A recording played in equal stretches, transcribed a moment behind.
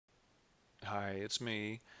Hi, it's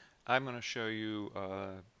me. I'm going to show you,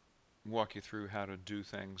 walk you through how to do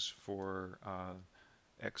things for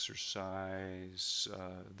exercise,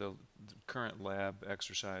 the current lab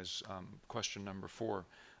exercise, question number 4.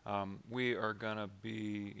 We are going to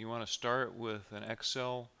you want to start with an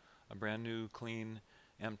Excel, a brand new, clean,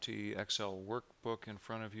 empty Excel workbook in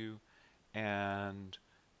front of you, and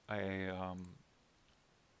a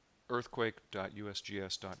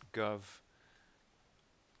earthquake.usgs.gov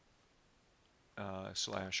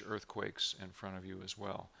 / earthquakes in front of you as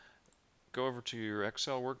well. Go over to your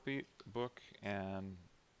Excel workbook and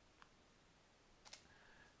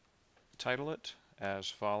title it as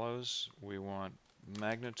follows. We want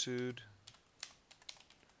magnitude.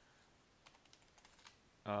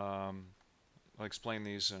 I'll explain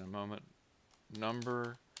these in a moment.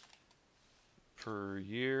 Number per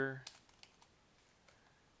year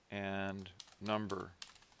and number.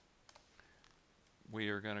 We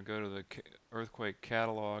are going to go to the earthquake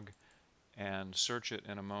catalog and search it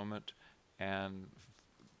in a moment and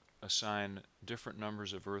assign different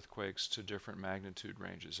numbers of earthquakes to different magnitude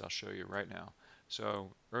ranges. I'll show you right now.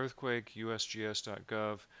 So earthquake,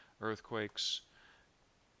 USGS.gov, earthquakes.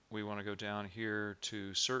 We want to go down here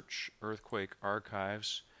to search earthquake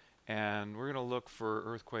archives, and we're going to look for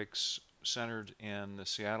earthquakes centered in the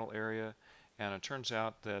Seattle area, and it turns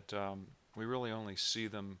out that we really only see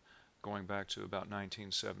them going back to about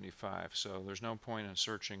 1975, so there's no point in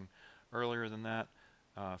searching earlier than that.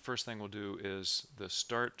 First thing we'll do is the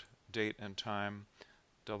start date and time.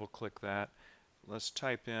 Double click that. Let's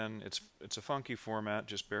type in, it's a funky format,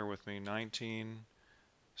 just bear with me,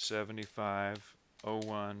 1975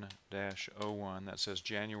 01-01. That says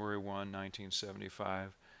January 1,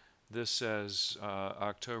 1975. This says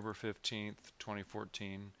October 15th,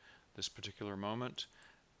 2014, this particular moment.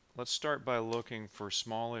 Let's start by looking for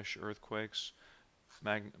smallish earthquakes,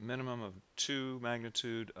 minimum of 2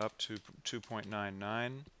 magnitude up to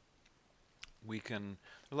 2.99. We can,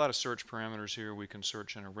 a lot of search parameters here. We can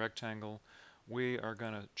search in a rectangle. We are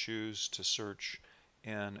going to choose to search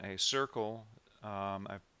in a circle.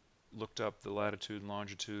 I've looked up the latitude and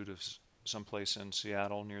longitude of someplace in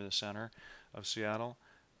Seattle, near the center of Seattle.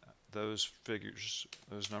 Those figures,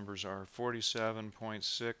 those numbers are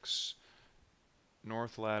 47.6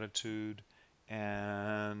 north latitude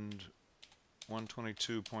and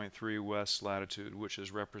 122.3 west latitude, which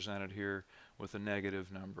is represented here with a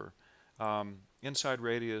negative number. Inside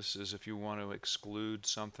radius is if you want to exclude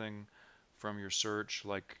something from your search,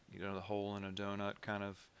 like the hole in a donut kind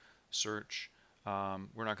of search.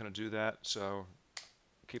 We're not going to do that, so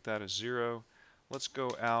keep that as 0. Let's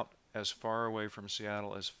go out as far away from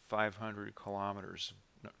Seattle as 500 kilometers,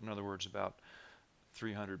 in other words about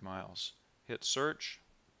 300 miles. Hit search.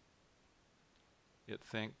 It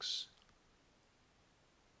thinks,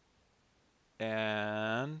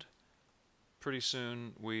 and pretty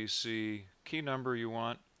soon we see key number you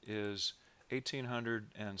want is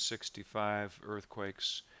 1,865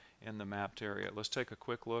 earthquakes in the mapped area. Let's take a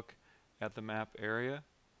quick look at the map area,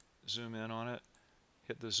 zoom in on it,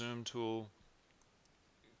 hit the zoom tool,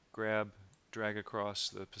 drag across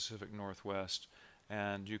the Pacific Northwest,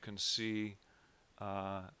 and you can see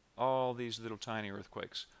all these little tiny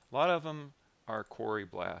earthquakes. A lot of them are quarry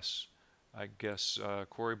blasts. I guess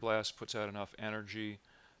quarry blast puts out enough energy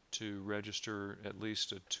to register at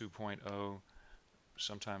least a 2.0,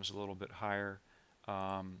 sometimes a little bit higher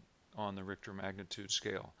on the Richter magnitude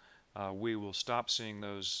scale. We will stop seeing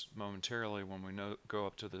those momentarily when we go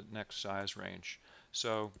up to the next size range.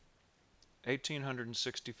 So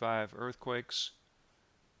 1,865 earthquakes.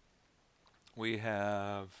 We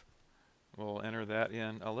have, we'll enter that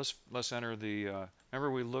in. Let's enter the,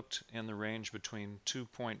 remember we looked in the range between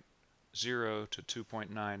 2.0 to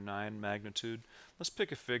 2.99 magnitude. Let's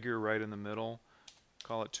pick a figure right in the middle,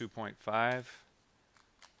 call it 2.5,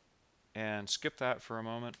 and skip that for a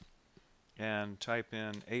moment and type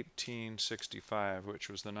in 1865, which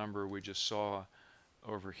was the number we just saw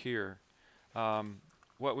over here.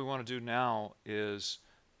 What we want to do now is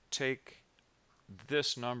take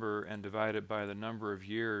this number and divide it by the number of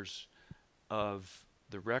years of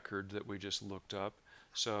the record that we just looked up.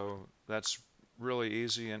 So that's really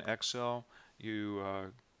easy in Excel. You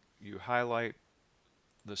highlight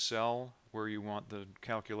the cell where you want the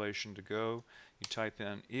calculation to go. You type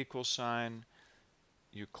in equal sign.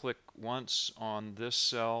 You click once on this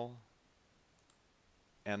cell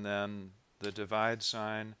and then the divide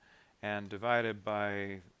sign, and divided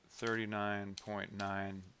by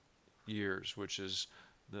 39.9 years, which is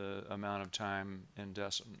the amount of time in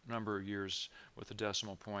number of years with a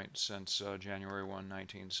decimal point since January 1,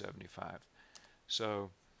 1975. So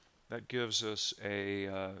that gives us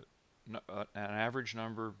a an average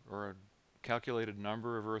number or a calculated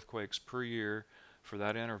number of earthquakes per year for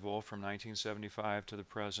that interval from 1975 to the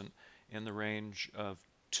present in the range of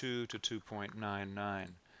 2 to 2.99.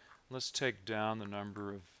 Let's take down the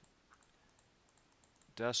number of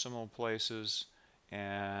decimal places,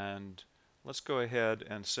 and let's go ahead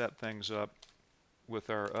and set things up with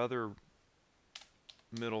our other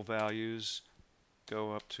middle values.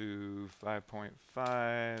 Go up to 5.5,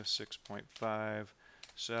 6.5,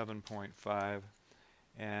 7.5,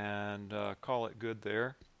 and call it good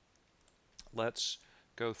there. Let's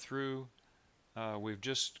go through. We've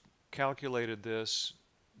just calculated this.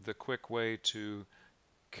 The quick way to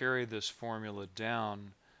carry this formula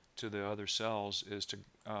down to the other cells is to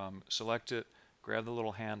select it, grab the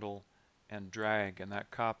little handle, and drag, and that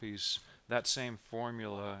copies that same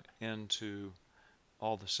formula into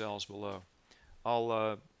all the cells below.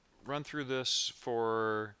 I'll run through this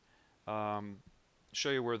for show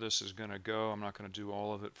you where this is going to go. I'm not going to do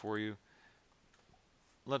all of it for you.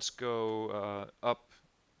 Let's go up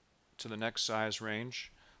to the next size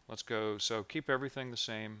range. Let's go, so keep everything the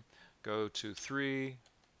same. Go to 3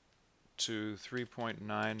 to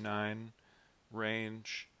 3.99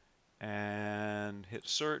 range and hit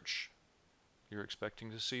search. You're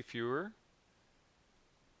expecting to see fewer,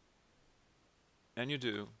 and you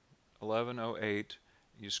do. 1108.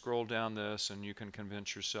 You scroll down this and you can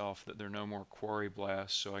convince yourself that there are no more quarry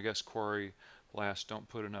blasts. So I guess quarry blasts don't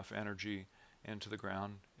put enough energy into the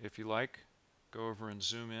ground. If you like, go over and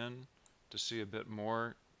zoom in to see a bit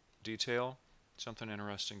more detail. Something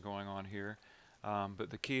interesting going on here. But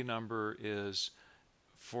the key number is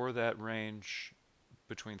for that range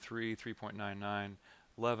between 3.99,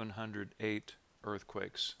 1108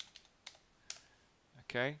 earthquakes.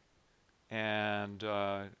 Okay? And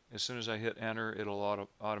as soon as I hit enter, it'll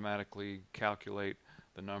automatically calculate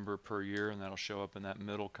the number per year, and that'll show up in that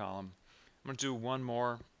middle column. I'm going to do one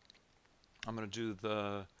more. I'm going to do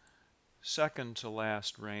the second to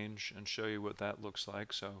last range and show you what that looks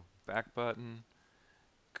like. So back button,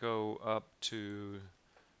 go up to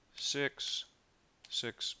 6,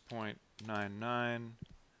 6.99,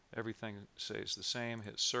 everything stays the same,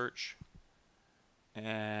 hit search,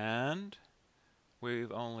 and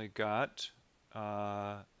we've only got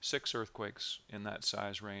 6 earthquakes in that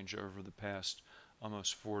size range over the past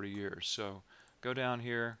almost 40 years. So go down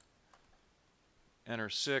here, enter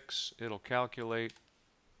 6, it'll calculate.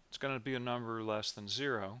 It's going to be a number less than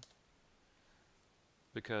 0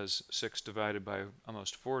 because 6 divided by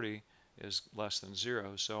almost 40 is less than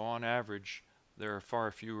 0. So on average, there are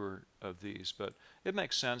far fewer of these. But it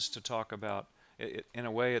makes sense to talk about, in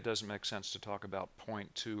a way it doesn't make sense to talk about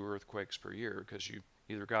 0.2 earthquakes per year because you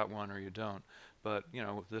either got one or you don't. But you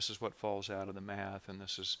know, this is what falls out of the math, and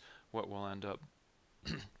this is what we'll end up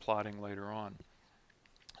plotting later on.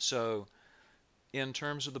 So in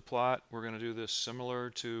terms of the plot, we're going to do this similar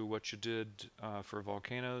to what you did for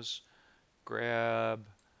volcanoes. Grab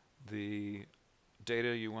the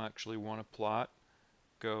data you actually want to plot,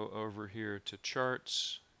 go over here to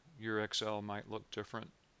charts. Your Excel might look different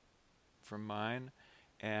from mine,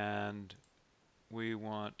 and we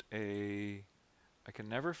want a, I can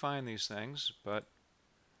never find these things, but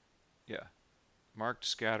yeah, marked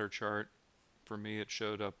scatter chart. For me it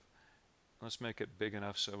showed up. Let's make it big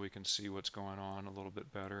enough so we can see what's going on a little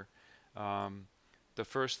bit better. The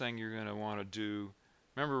first thing you're going to want to do,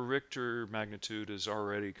 remember Richter magnitude is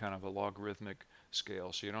already kind of a logarithmic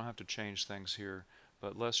scale, so you don't have to change things here,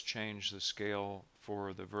 but let's change the scale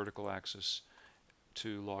for the vertical axis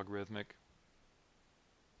to logarithmic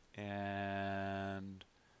and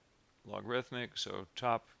logarithmic, so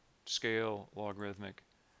top scale logarithmic,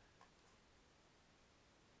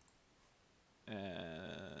 and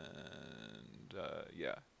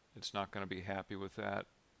yeah, it's not going to be happy with that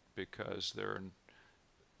because there are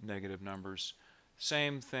negative numbers.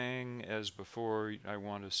 Same thing as before, I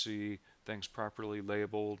want to see things properly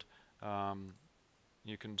labeled.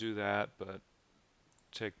 You can do that, but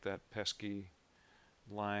take that pesky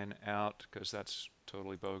line out because that's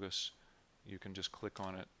totally bogus. You can just click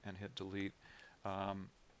on it and hit delete.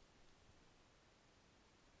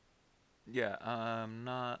 Yeah, I'm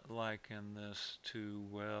not liking this too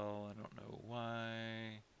well. I don't know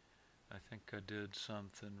why. I think I did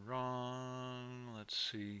something wrong. Let's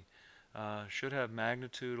see. Should have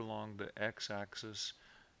magnitude along the x-axis.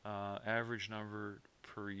 Average number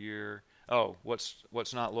per year. Oh,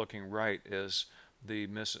 what's not looking right is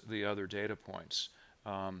the other data points.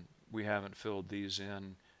 We haven't filled these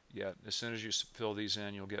in yet. As soon as you fill these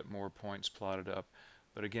in, you'll get more points plotted up.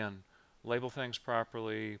 But again, label things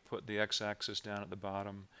properly, put the x-axis down at the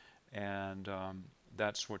bottom, and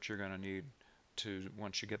that's what you're going to need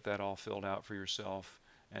once you get that all filled out for yourself,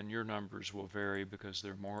 and your numbers will vary because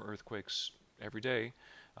there are more earthquakes every day.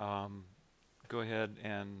 Go ahead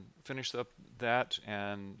and finish up that,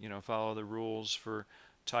 and follow the rules for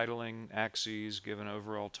titling axes, give an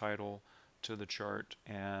overall title to the chart,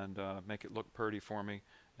 and make it look pretty for me,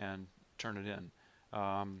 and turn it in.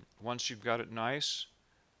 Once you've got it nice,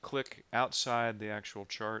 click outside the actual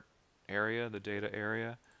chart area, the data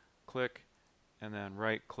area, click, and then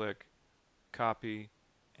right click, copy,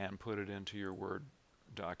 and put it into your Word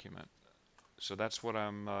document. So that's what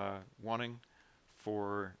I'm wanting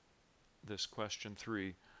for this question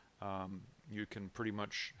 3. You can pretty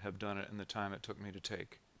much have done it in the time it took me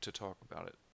to talk about it.